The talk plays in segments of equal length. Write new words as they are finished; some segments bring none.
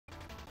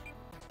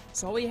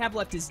So all we have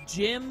left is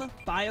Jim,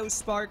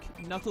 Biospark,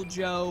 Knuckle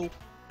Joe,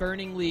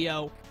 Burning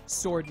Leo,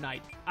 Sword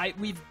Knight.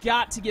 We've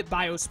got to get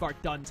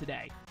Biospark done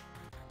today.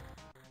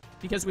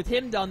 Because with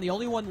him done, the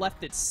only one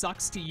left that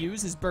sucks to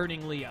use is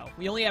Burning Leo.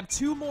 We only have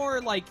 2 more,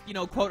 like, you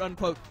know,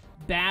 quote-unquote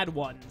bad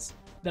ones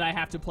that I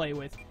have to play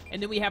with.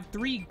 And then we have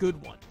 3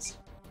 good ones.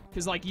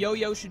 Because, like,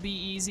 Yo-Yo should be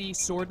easy,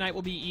 Sword Knight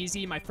will be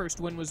easy. My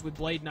first win was with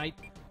Blade Knight.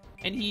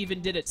 And he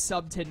even did it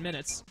sub 10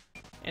 minutes.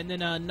 And then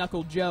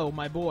Knuckle Joe,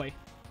 my boy,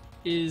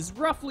 is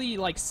roughly,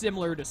 like,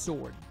 similar to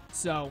Sword.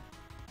 So,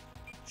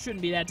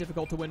 shouldn't be that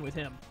difficult to win with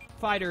him.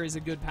 Fighter is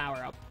a good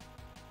power-up.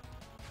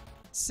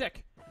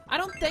 Sick. I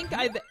don't think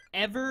I've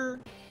ever...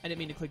 I didn't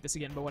mean to click this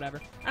again, but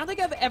whatever. I don't think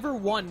I've ever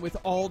won with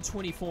all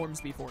 20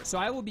 forms before, so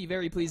I will be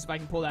very pleased if I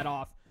can pull that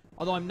off.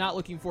 Although I'm not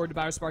looking forward to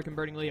Biospark and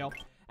Burning Leo.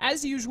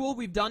 As usual,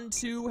 we've done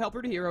 2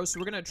 Helper to Hero, so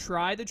we're going to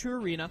try the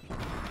True Arena.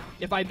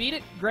 If I beat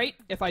it, great.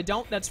 If I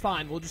don't, that's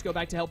fine. We'll just go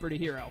back to Helper to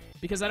Hero.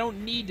 Because I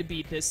don't need to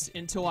beat this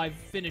until I've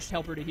finished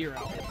Helper to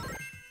Hero.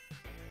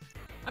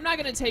 I'm not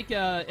going to take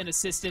an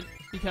assistant,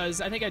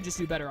 because I think I'd just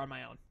do better on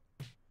my own.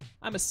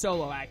 I'm a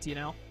solo act, you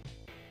know?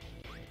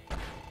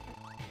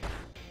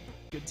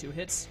 Good 2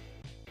 hits.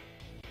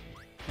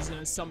 He's going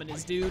to summon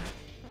his dude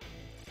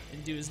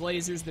and do his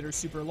lasers that are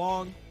super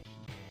long.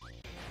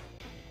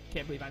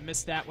 Can't believe I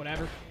missed that,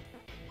 whatever.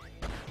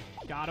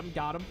 Got him,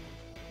 got him.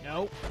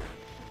 No.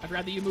 I'd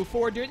rather you move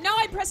forward to it. No,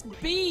 I pressed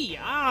B!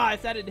 Ah,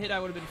 if that had hit, I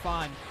would have been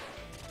fine.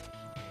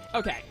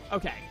 Okay,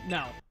 okay,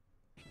 no.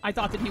 I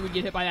thought that he would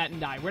get hit by that and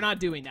die. We're not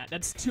doing that.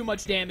 That's too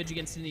much damage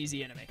against an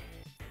easy enemy.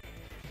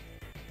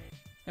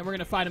 And we're going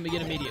to fight him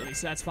again immediately,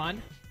 so that's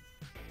fine.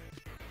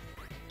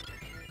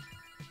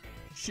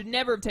 Should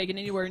never have taken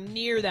anywhere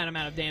near that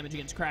amount of damage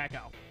against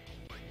Krakow.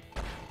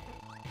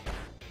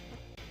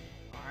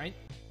 Alright.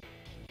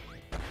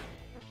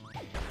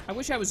 I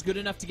wish I was good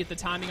enough to get the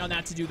timing on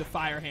that to do the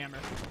Fire Hammer.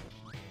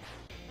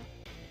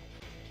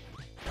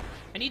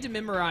 I need to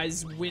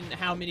memorize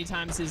how many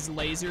times his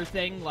laser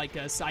thing, like,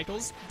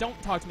 cycles.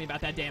 Don't talk to me about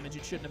that damage.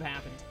 It shouldn't have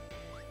happened.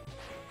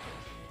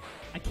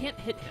 I can't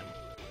hit him.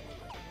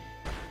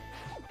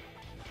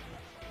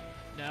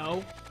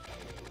 No.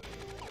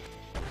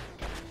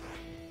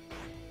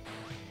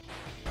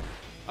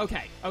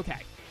 Okay, okay.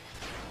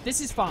 This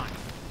is fine.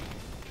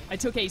 I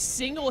took a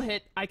single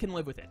hit. I can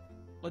live with it.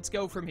 Let's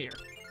go from here.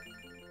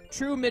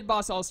 True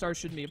mid-boss all-stars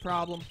shouldn't be a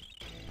problem.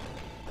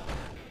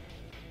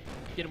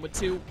 Get him with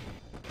 2.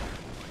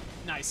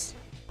 Nice.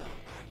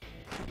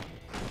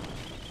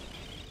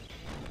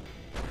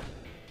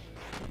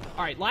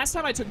 Alright, last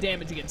time I took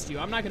damage against you.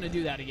 I'm not going to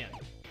do that again.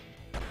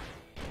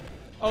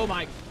 Oh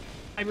my...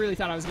 I really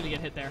thought I was going to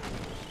get hit there.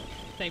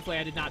 Thankfully,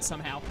 I did not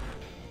somehow.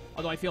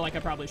 Although I feel like I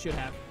probably should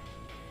have.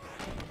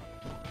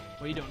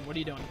 What are you doing? What are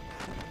you doing?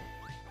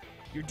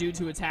 You're due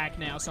to attack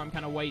now, so I'm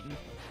kind of waiting.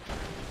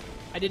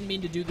 I didn't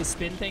mean to do the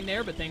spin thing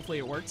there, but thankfully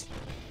it worked.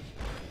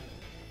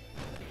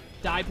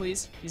 Die,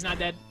 please. He's not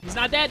dead. He's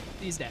not dead!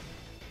 He's dead.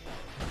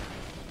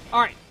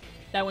 Alright.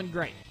 That went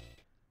great.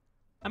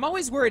 I'm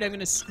always worried I'm going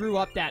to screw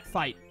up that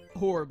fight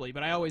horribly,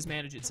 but I always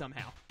manage it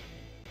somehow.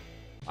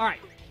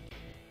 Alright.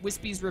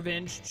 Wispy's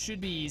Revenge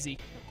should be easy.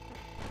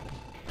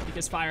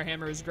 Because Fire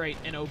Hammer is great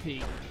and OP.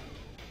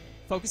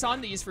 Focus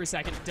on these for a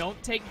second.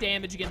 Don't take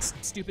damage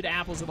against stupid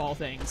apples of all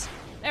things.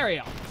 There we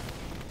go.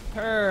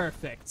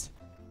 Perfect.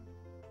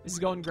 This is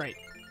going great.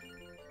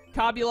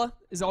 Kabula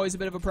is always a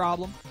bit of a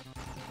problem.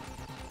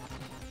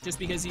 Just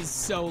because he's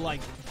so,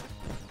 like,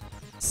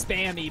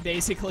 spammy,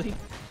 basically.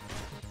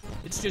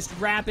 It's just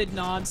rapid,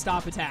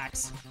 non-stop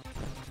attacks.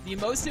 The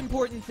most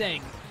important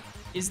thing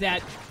is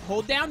that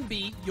hold down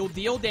B, you'll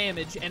deal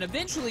damage, and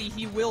eventually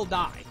he will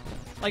die.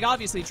 Like,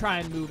 obviously, try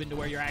and move into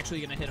where you're actually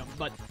going to hit him,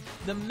 but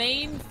the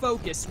main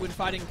focus when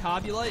fighting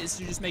Kabula is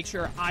to just make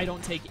sure I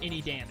don't take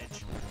any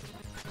damage.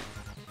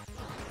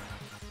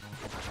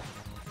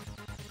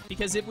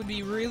 Because it would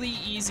be really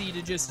easy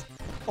to just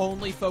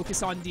only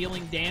focus on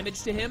dealing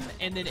damage to him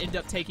and then end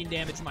up taking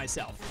damage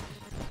myself.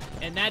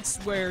 And that's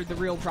where the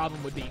real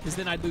problem would be, because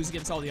then I'd lose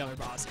against all the other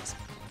bosses.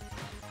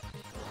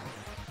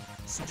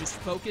 So just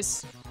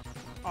focus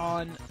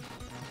on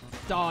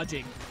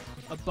dodging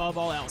above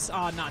all else.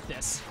 Ah, not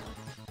this.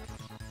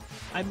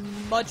 I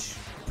much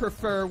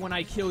prefer when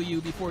I kill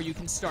you before you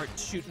can start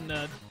shooting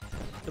the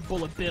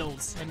bullet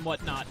bills and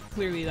whatnot.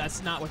 Clearly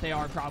that's not what they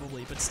are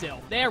probably, but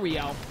still. There we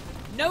go.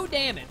 No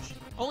damage.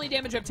 Only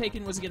damage I've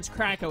taken was against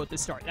Krakow at the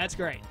start. That's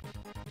great.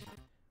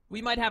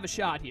 We might have a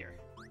shot here.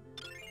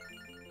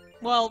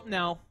 Well,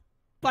 no.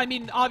 I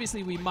mean,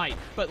 obviously we might,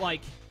 but,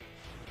 like,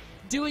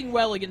 doing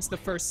well against the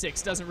first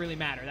 6 doesn't really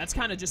matter. That's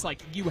kind of just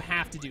like, you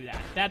have to do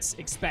that. That's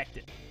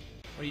expected.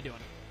 What are you doing?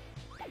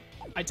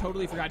 I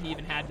totally forgot he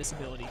even had this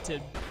ability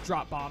to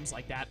drop bombs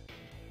like that.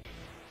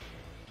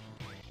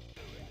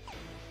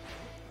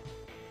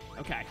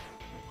 Okay.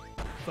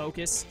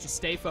 Focus. Just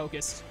stay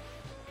focused.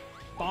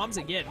 Bombs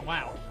again.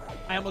 Wow.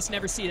 I almost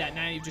never see that.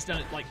 Now you've just done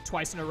it, like,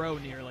 twice in a row,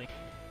 nearly.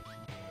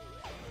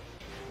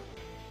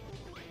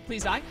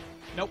 Please die.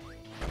 Nope.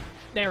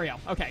 There we go.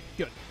 Okay,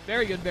 good.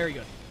 Very good, very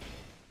good.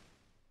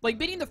 Like,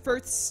 beating the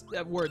first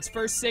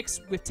six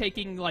with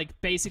taking, like,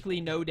 basically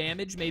no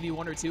damage, maybe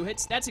 1 or 2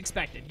 hits, that's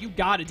expected. You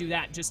gotta do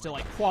that just to,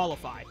 like,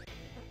 qualify.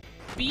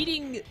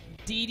 Beating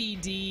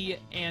DDD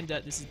and,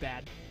 this is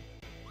bad.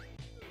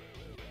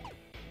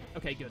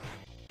 Okay, good.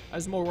 I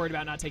was more worried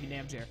about not taking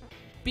damage there.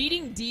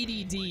 Beating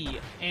DDD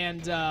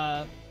and,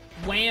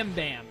 Wham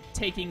Bam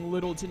taking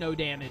little to no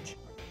damage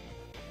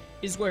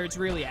is where it's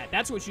really at.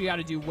 That's what you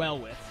gotta do well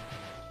with.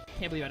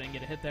 Can't believe I didn't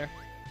get a hit there.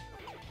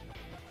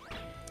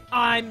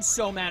 I'm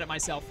so mad at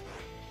myself.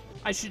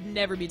 I should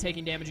never be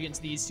taking damage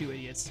against these two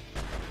idiots.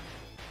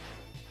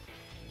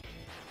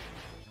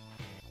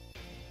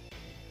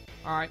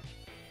 Alright.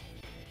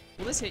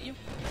 Will this hit you?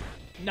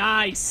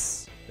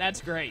 Nice!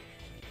 That's great.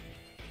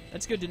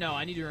 That's good to know.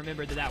 I need to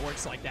remember that that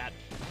works like that.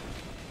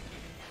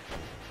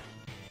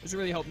 I was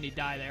really hoping he'd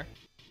die there.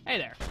 Hey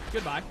there.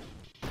 Goodbye.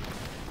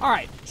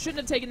 Alright. Shouldn't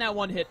have taken that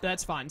one hit, but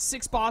that's fine.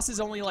 6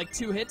 bosses, only like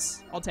 2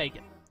 hits. I'll take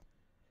it.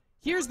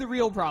 Here's the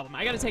real problem.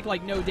 I gotta take,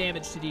 like, no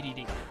damage to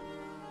DDD.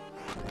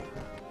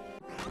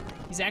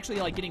 He's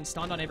actually, like, getting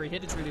stunned on every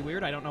hit. It's really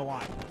weird. I don't know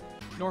why.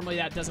 Normally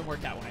that doesn't work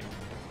that way.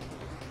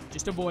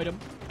 Just avoid him.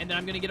 And then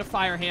I'm gonna get a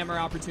Fire Hammer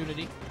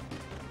opportunity.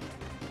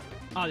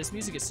 Oh, this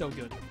music is so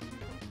good.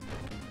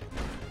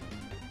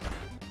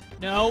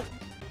 No.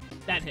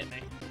 That hit me.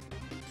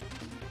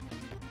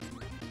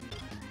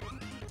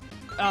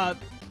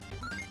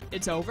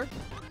 It's over.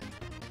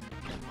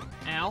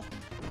 Ow.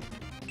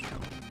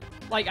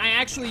 Like, I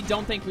actually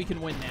don't think we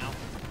can win now.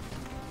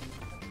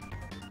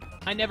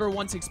 I never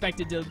once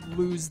expected to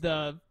lose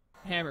the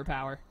hammer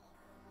power.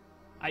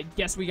 I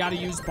guess we gotta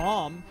use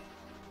bomb.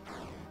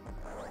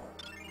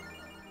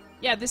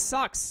 Yeah, this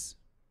sucks.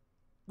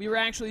 We were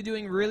actually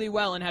doing really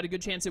well and had a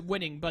good chance at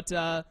winning, but,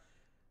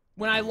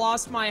 when I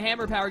lost my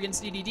hammer power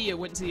against DDD, it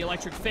went to the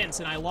electric fence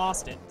and I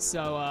lost it.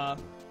 So,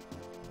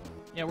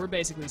 yeah, we're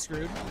basically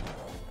screwed.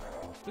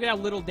 Look at how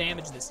little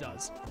damage this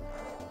does.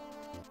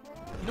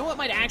 You know what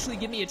might actually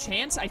give me a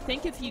chance? I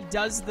think if he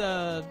does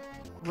the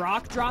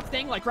rock drop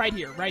thing, like right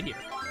here.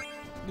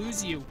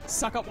 Lose you.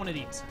 Suck up one of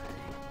these.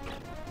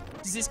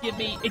 Does this give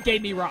me... It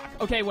gave me rock.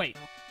 Okay, wait.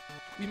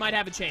 We might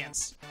have a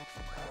chance.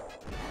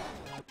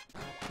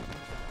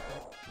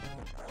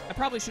 I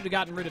probably should have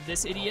gotten rid of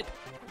this idiot,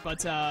 but,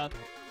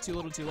 too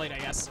little too late, I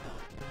guess.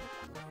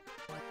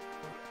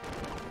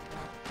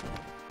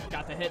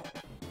 Got the hit.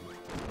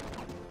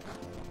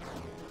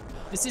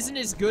 This isn't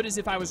as good as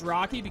if I was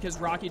Rocky, because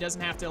Rocky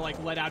doesn't have to,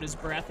 like, let out his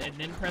breath and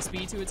then press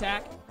B to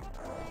attack.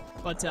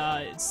 But,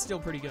 it's still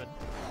pretty good.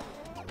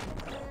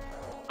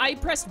 I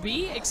pressed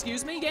B?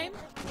 Excuse me, game?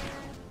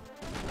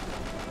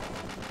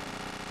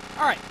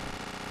 Alright.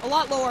 A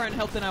lot lower on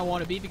health than I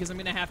want to be, because I'm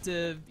gonna have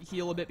to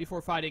heal a bit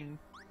before fighting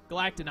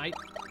Galactonite.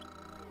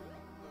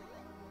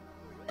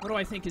 What do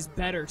I think is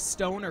better,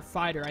 Stone or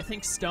Fighter? I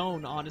think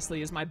Stone,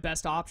 honestly, is my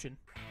best option.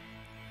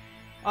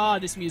 Ah,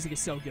 this music is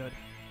so good.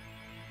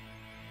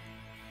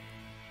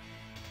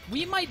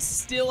 We might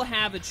still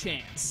have a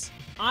chance.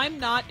 I'm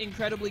not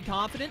incredibly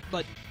confident,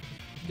 but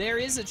there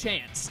is a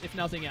chance, if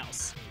nothing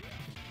else.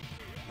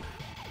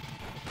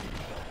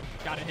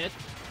 Got a hit.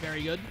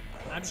 Very good.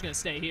 I'm just gonna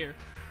stay here.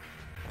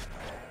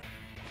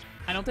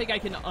 I don't think I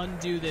can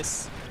undo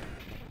this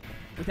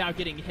without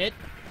getting hit.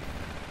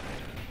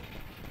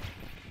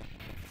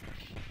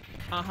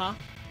 Uh-huh.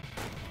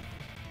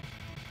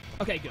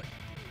 Okay, good.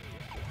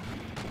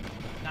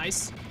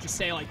 Nice. Just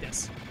stay like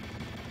this.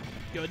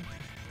 Good.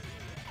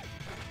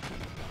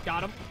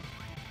 Got him.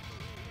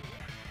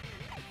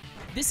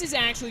 This is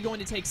actually going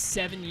to take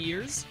 7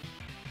 years,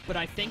 but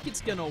I think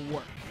it's gonna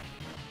work.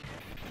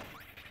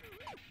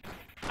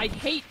 I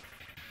hate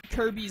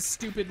Kirby's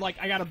stupid, like,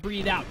 I gotta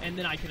breathe out and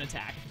then I can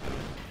attack.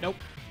 Nope.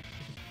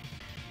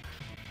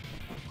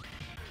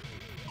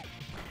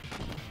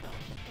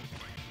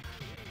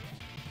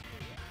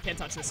 Can't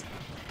touch this.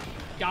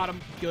 Got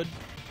him. Good.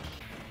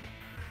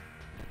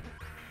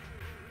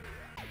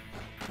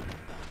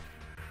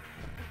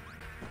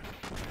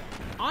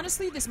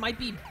 Honestly, this might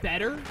be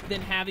better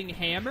than having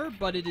Hammer,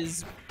 but it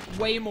is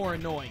way more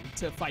annoying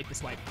to fight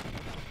this way.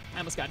 I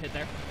almost got hit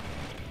there.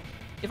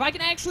 If I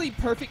can actually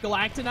perfect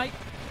Galactonite,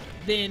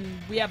 then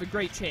we have a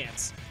great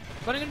chance.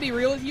 But I'm going to be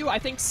real with you, I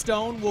think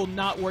Stone will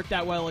not work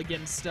that well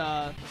against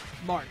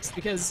Marks,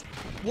 because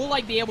we'll,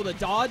 like, be able to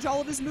dodge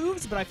all of his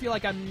moves, but I feel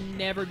like I'm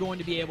never going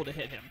to be able to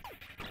hit him.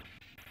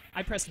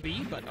 I pressed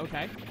B, but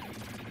okay.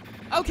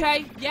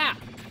 Okay, yeah.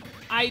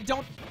 I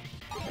don't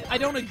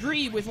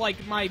agree with, like,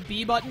 my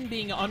B button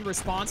being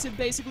unresponsive,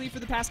 basically, for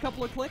the past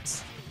couple of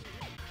clicks.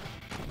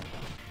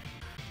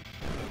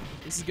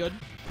 This is good.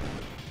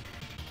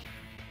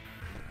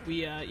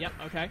 We, yep,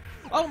 okay.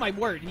 Oh, my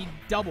word, he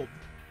doubled.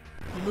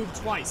 He moved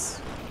twice.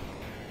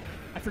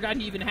 I forgot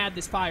he even had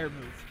this fire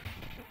move.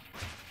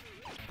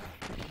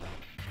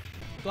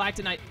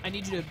 Galactonite, I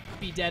need you to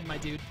be dead, my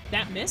dude.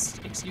 That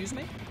missed? Excuse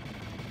me?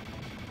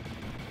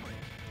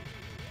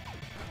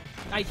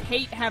 I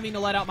hate having to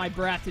let out my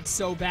breath. It's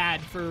so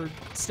bad for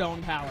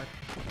Stone power.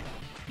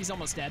 He's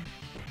almost dead.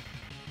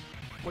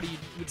 What do you...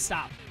 would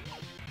stop.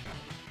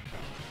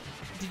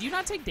 Did you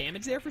not take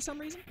damage there for some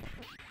reason?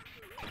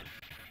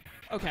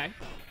 Okay.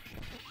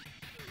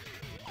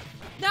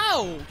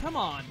 No! Come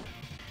on.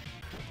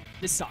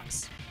 This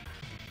sucks.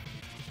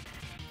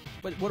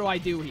 What do I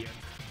do here?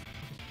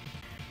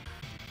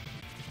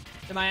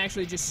 Am I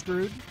actually just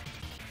screwed?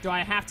 Do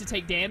I have to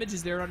take damage?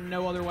 Is there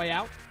no other way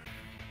out?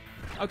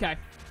 Okay.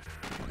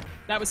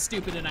 That was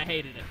stupid and I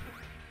hated it.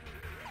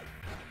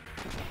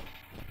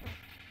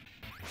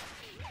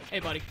 Hey,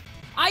 buddy.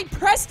 I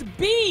pressed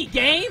B,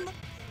 game!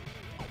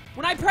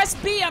 When I press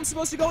B, I'm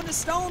supposed to go into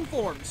stone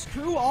form.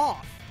 Screw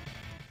off.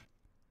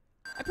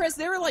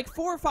 There were like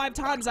 4 or 5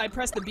 times I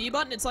pressed the B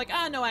button. It's like,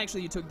 ah, no,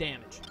 actually, you took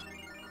damage.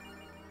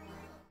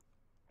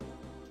 I'm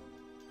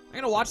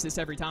gonna watch this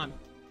every time.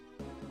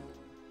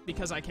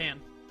 Because I can.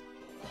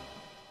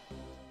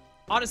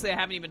 Honestly, I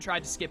haven't even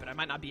tried to skip it. I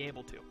might not be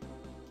able to.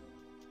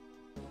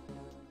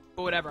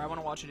 But whatever, I want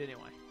to watch it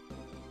anyway.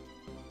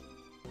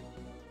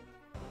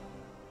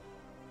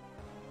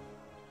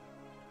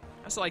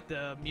 I also like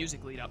the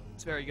music lead up.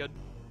 It's very good.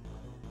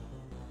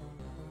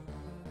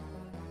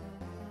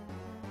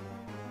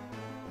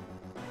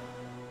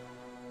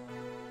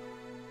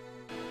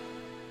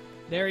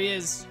 There he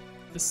is,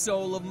 the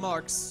soul of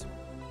Marx.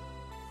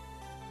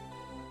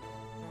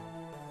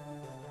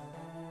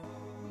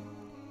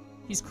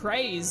 He's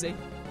crazy.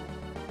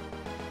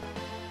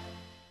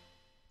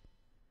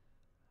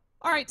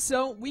 Alright,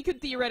 so we could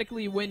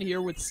theoretically win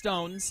here with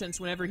Stone, since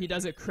whenever he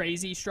does a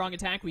crazy strong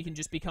attack, we can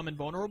just become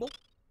invulnerable.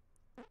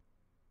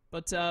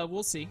 But,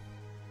 we'll see.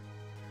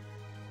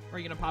 Where are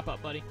you gonna pop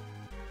up, buddy?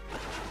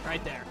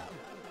 Right there.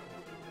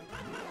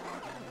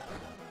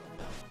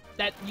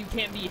 That you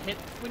can't be hit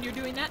when you're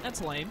doing that?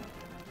 That's lame.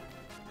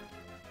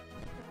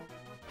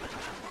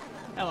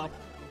 Hello.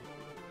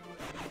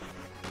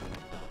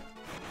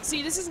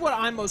 See, this is what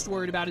I'm most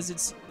worried about, is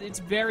it's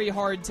very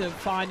hard to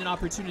find an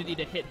opportunity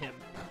to hit him.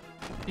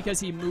 Because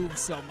he moves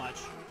so much.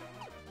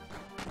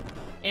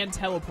 And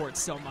teleports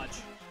so much.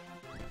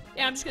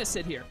 Yeah, I'm just gonna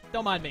sit here.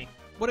 Don't mind me.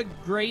 What a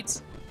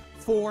great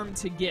form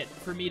to get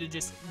for me to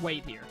just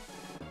wait here.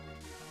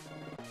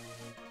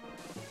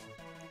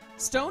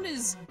 Stone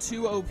is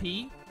too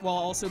OP while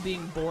also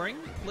being boring.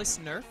 Please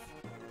nerf.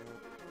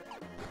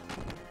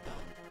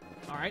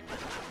 Alright.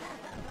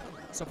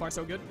 So far,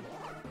 so good.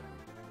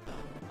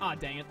 Ah,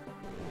 dang it.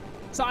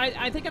 So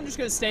I think I'm just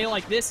gonna stay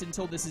like this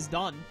until this is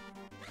done.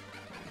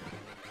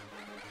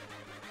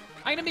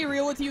 I'm gonna be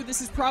real with you,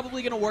 this is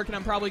probably gonna work and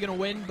I'm probably gonna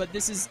win, but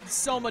this is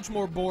so much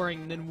more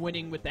boring than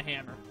winning with the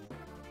hammer.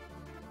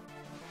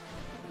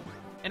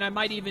 And I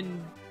might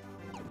even...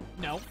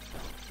 No.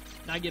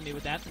 Not get me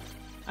with that.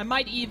 I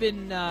might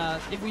even,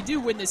 if we do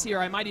win this here,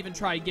 I might even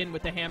try again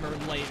with the hammer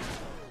later.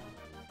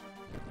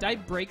 Did I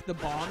break the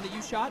bomb that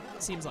you shot?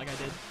 Seems like I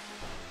did.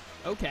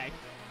 Okay.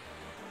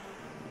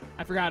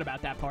 I forgot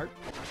about that part.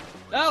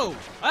 Oh!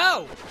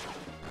 Oh!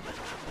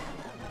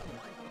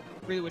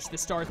 Really wish the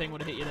star thing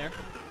would have hit you there.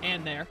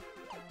 And there.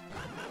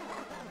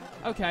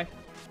 Okay.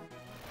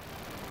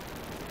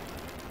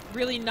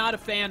 Really not a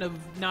fan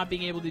of not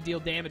being able to deal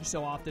damage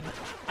so often.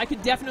 I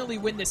could definitely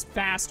win this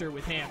faster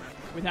with hammer,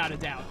 without a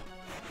doubt.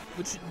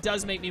 Which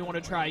does make me want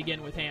to try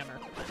again with hammer.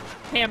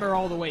 Hammer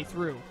all the way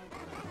through.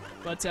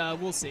 But,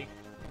 we'll see.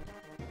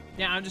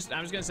 Yeah, I'm just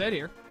gonna sit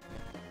here.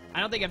 I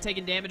don't think I've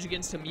taken damage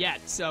against him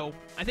yet, so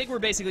I think we're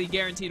basically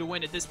guaranteed to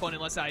win at this point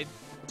unless I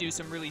do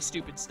some really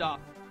stupid stuff.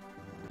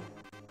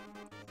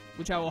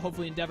 Which I will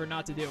hopefully endeavor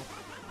not to do.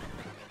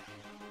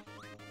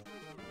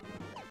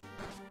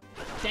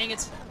 Dang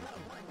it.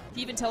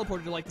 He even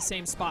teleported to, like, the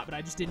same spot, but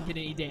I just didn't get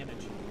any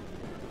damage.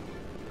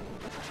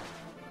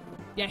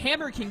 Yeah,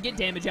 hammer can get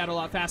damage out a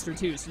lot faster,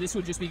 too, so this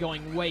would just be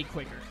going way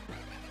quicker.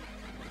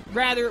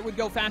 Rather, it would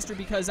go faster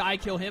because I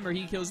kill him or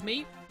he kills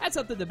me. That's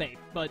up to debate,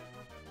 but...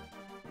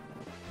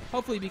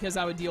 hopefully because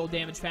I would deal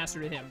damage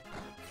faster to him.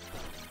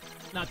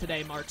 Not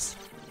today, Marks.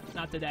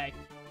 Not today.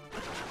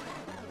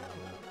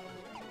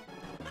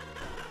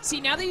 See,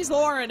 now that he's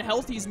lower in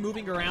health, he's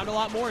moving around a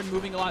lot more and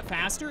moving a lot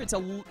faster. It's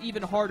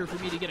even harder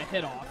for me to get a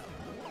hit off.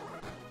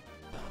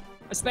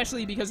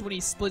 Especially because when he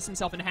splits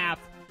himself in half,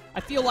 I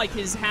feel like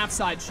his half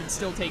side should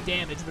still take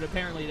damage, but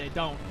apparently they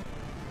don't.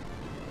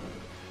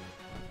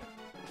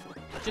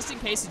 Just in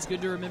case, it's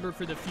good to remember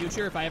for the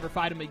future, if I ever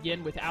fight him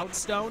again without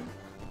Stone,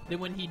 then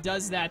when he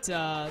does that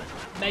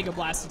Mega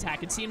Blast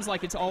attack, it seems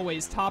like it's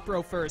always top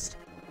row first,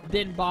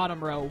 then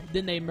bottom row,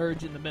 then they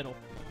merge in the middle.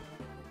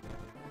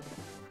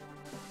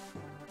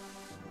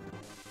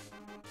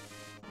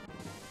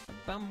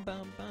 Bum,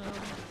 bum, bum.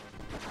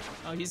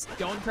 Oh, he's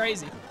going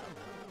crazy.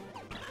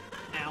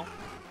 Ow.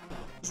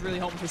 Was really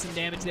hoping for some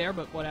damage there,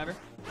 but whatever.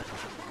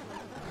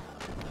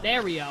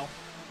 There we go.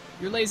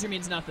 Your laser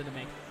means nothing to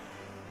me.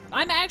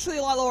 I'm actually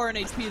a lot lower in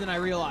HP than I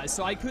realized,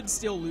 so I could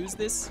still lose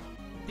this,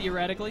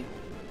 theoretically.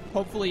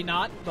 Hopefully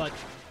not, but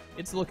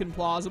it's looking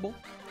plausible.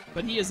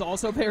 But he is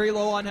also very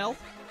low on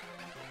health.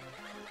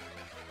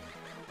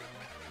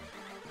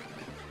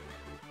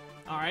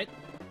 Alright.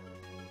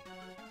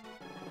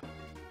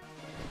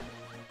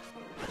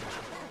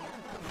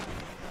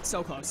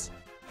 So close.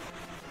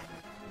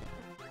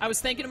 I was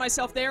thinking to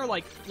myself there,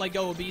 like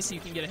go OB so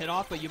you can get a hit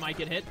off, but you might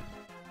get hit.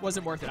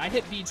 Wasn't worth it. I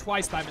hit B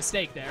twice by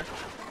mistake there.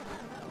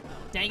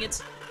 Dang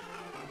it.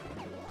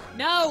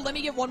 No, let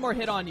me get one more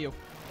hit on you.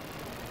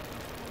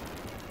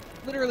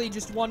 Literally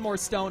just one more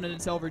stone and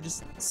it's over.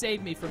 Just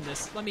save me from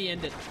this. Let me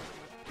end it.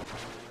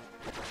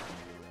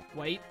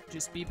 Wait,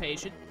 just be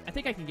patient. I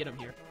think I can get him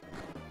here.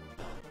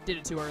 Did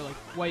it too early.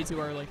 Way too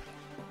early.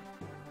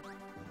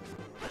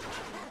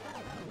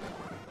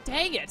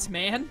 Dang it,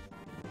 man.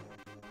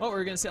 Well,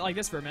 we're gonna sit like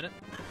this for a minute.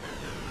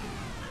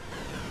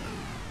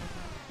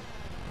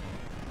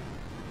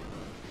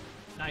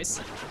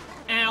 Nice.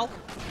 Ow.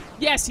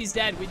 Yes, he's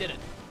dead. We did it.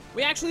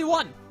 We actually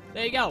won.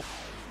 There you go.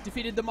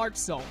 Defeated the Mark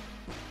Soul.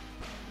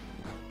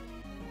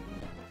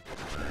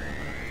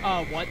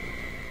 What?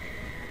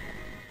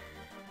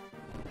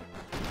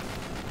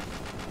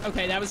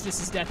 Okay, that was just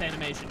his death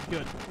animation.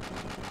 Good.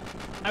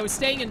 I was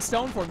staying in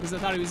stone form because I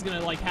thought he was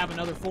gonna, like, have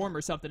another form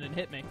or something and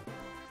hit me.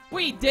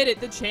 We did it!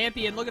 The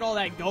champion! Look at all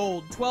that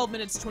gold. 12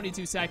 minutes,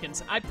 22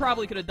 seconds. I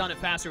probably could have done it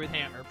faster with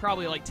Hammer.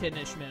 Probably, like,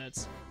 10-ish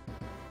minutes.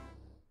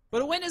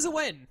 But a win is a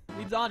win.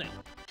 We've done it.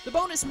 The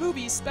bonus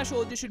movie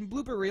Special Edition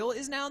Blooper Reel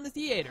is now in the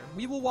theater.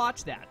 We will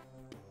watch that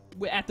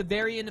at the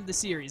very end of the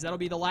series. That'll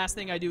be the last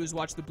thing I do is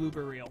watch the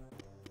Blooper Reel.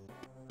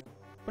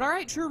 But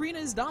alright, True Arena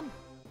is done.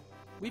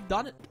 We've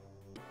done it.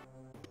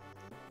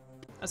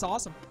 That's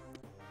awesome.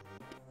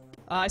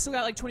 I still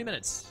got like 20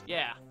 minutes.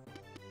 Yeah.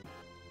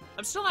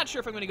 I'm still not sure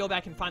if I'm going to go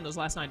back and find those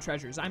last 9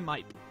 treasures. I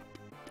might.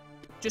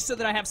 Just so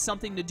that I have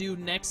something to do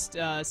next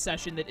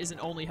session that isn't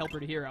only Helper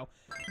to Hero.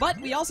 But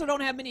we also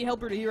don't have many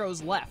Helper to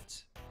Heroes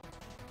left.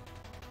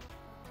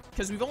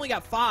 Because we've only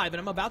got 5,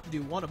 and I'm about to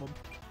do one of them.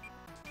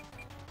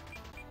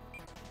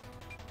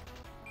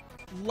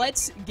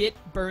 Let's get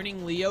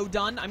Burning Leo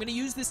done. I'm going to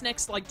use this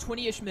next, like,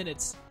 20-ish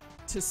minutes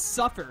to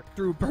suffer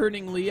through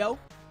Burning Leo.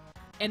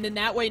 And then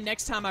that way,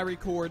 next time I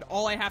record,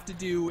 all I have to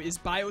do is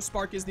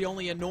Biospark is the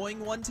only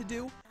annoying one to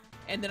do.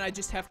 And then I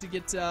just have to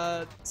get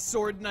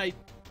Sword Knight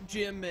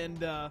Jim and,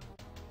 what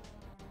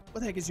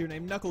the heck is your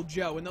name? Knuckle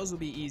Joe, and those will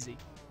be easy.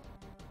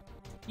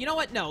 You know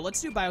what? No,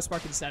 let's do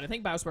Biospark instead. I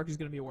think Biospark is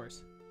going to be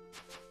worse.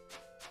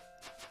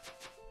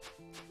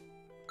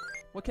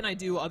 What can I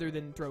do other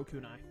than throw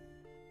kunai?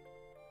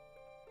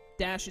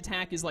 Dash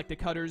attack is like the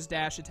Cutter's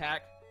dash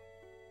attack.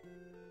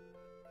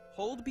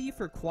 Hold B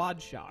for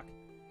quad shock.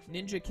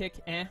 Ninja kick,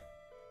 eh.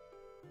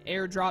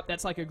 Airdrop,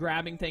 that's like a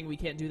grabbing thing. We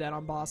can't do that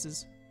on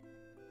bosses.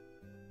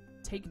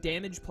 Take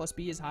damage plus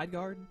B is hide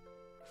guard.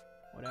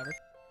 Whatever.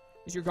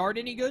 Is your guard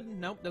any good?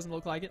 Nope, doesn't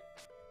look like it.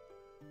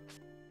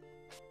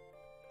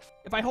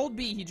 If I hold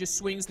B, he just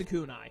swings the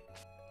kunai.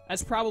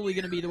 That's probably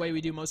going to be the way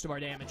we do most of our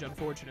damage,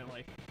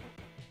 unfortunately.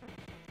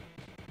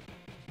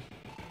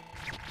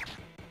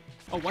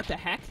 Oh, what the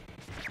heck?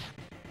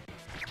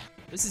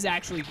 This is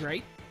actually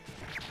great.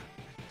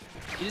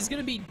 It is going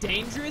to be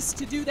dangerous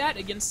to do that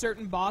against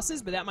certain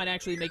bosses, but that might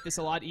actually make this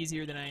a lot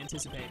easier than I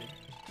anticipated.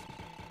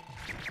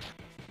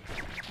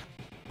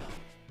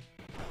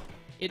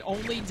 It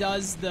only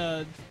does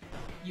the...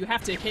 You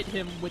have to hit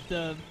him with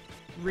the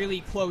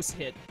really close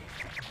hit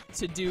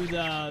to do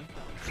the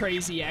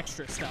crazy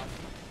extra stuff.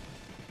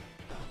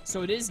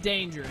 So it is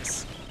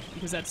dangerous,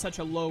 because that's such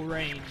a low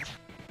range.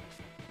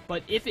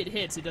 But if it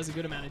hits, it does a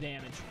good amount of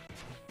damage.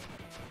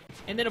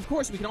 And then, of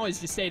course, we can always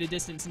just stay at a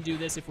distance and do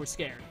this if we're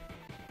scared.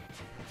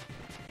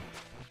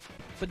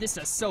 But this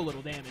does so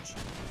little damage.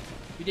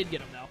 We did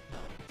get him, though.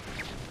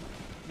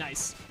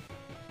 Nice.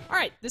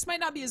 Alright, this might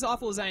not be as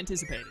awful as I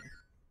anticipated.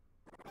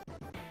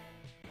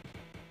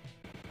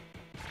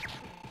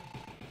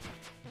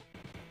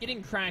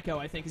 Getting Krako,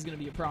 I think, is going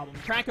to be a problem.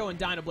 Krako and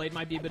Dyna Blade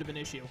might be a bit of an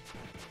issue.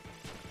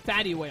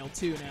 Fatty Whale,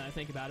 too, now that I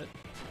think about it.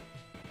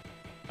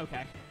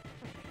 Okay.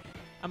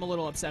 I'm a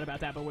little upset about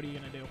that, but what are you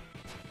going to do?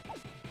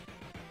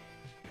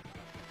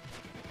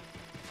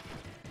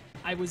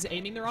 I was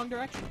aiming the wrong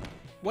direction.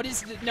 What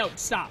is the... No,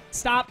 stop.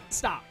 Stop.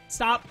 Stop.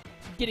 Stop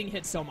getting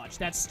hit so much.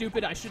 That's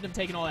stupid. I shouldn't have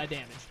taken all that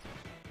damage.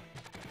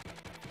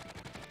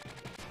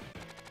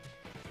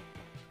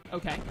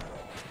 Okay.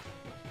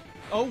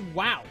 Oh,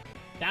 wow.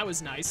 That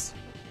was nice.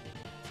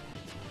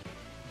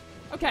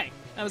 Okay.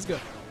 That was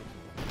good.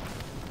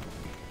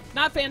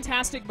 Not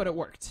fantastic, but it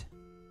worked.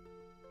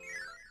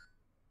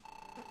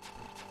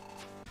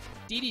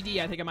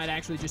 DDD, I think I might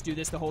actually just do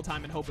this the whole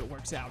time and hope it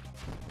works out.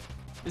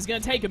 This is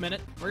going to take a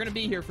minute. We're going to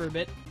be here for a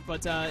bit.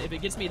 But if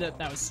it gets me the...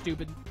 That was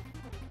stupid.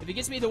 If it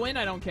gets me the win,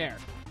 I don't care.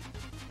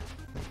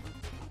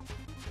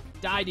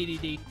 Die,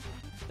 DDD.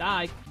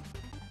 Die.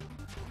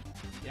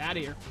 Get out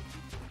of here.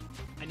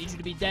 I need you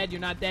to be dead. You're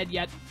not dead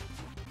yet.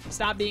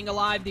 Stop being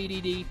alive,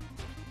 DDD.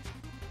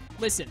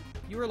 Listen,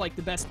 you were like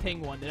the best ping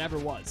one that ever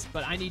was.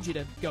 But I need you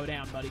to go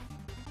down, buddy.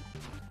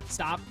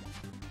 Stop.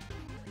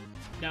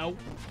 No.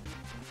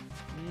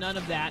 None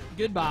of that.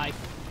 Goodbye.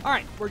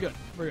 Alright, we're good.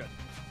 We're good.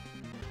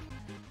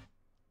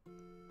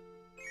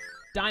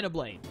 Dyna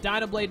Blade.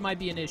 Dyna Blade might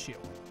be an issue.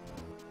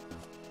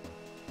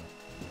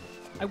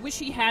 I wish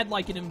he had,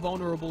 like, an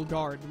invulnerable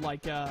guard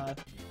like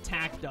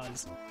Tak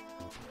does.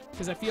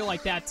 Because I feel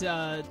like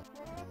that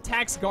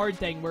Tak's guard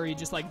thing where he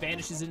just, like,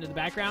 vanishes into the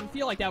background, I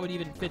feel like that would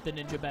even fit the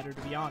ninja better,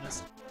 to be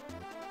honest.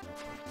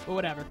 But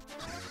whatever.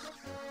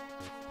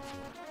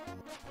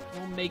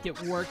 We'll make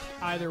it work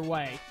either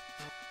way.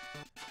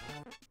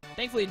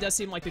 Thankfully, it does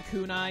seem like the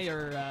kunai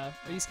are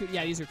these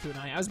yeah, these are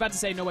kunai. I was about to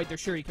say, no, wait, they're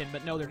shuriken,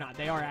 but no, they're not.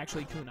 They are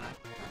actually kunai.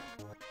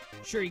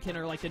 Shuriken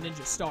are like the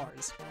ninja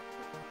stars.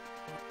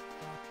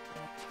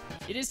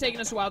 It is taking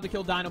us a while to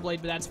kill Dyna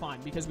Blade, but that's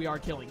fine, because we are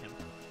killing him.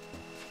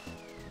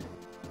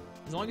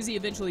 As long as he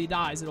eventually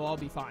dies, it'll all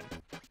be fine.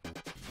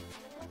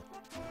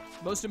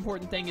 Most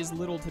important thing is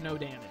little to no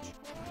damage.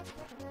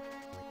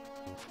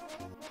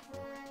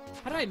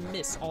 How did I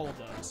miss all of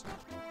those?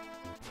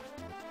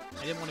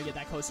 I didn't want to get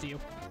that close to you.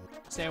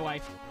 Stay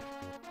away.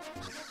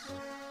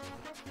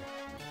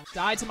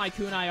 Die to my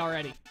kunai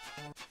already.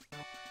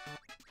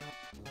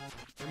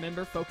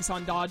 Remember, focus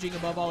on dodging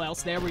above all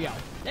else. There we go.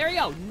 There we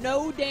go.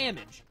 No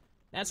damage.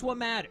 That's what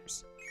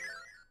matters.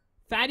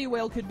 Fatty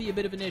Whale could be a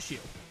bit of an issue.